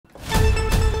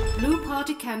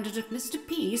party candidate Mr.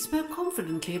 P spoke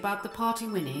confidently about the party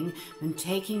winning and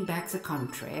taking back the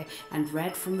country, and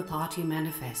read from the party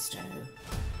manifesto.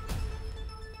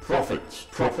 Profits,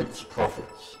 profits,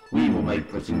 profits. We will make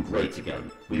Britain great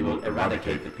again. We will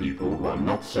eradicate the people who are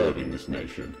not serving this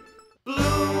nation. Blue,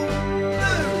 blue,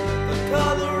 the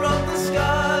colour of the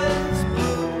skies.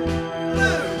 Blue,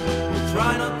 blue, we'll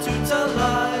try not to tell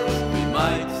lies. We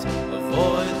might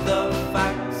avoid the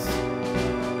facts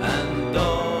and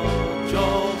dodge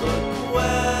all the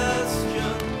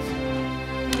questions.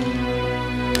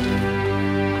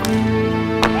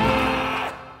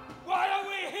 Why are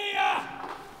we here?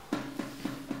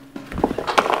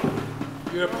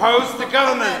 You oppose the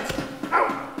government.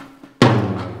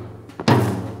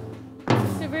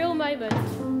 Surreal moment.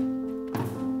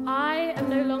 I am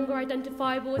no longer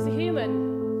identifiable as a human.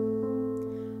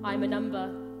 I'm a number.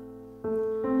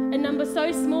 A number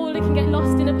so small it can get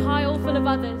lost in a pile full of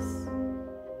others.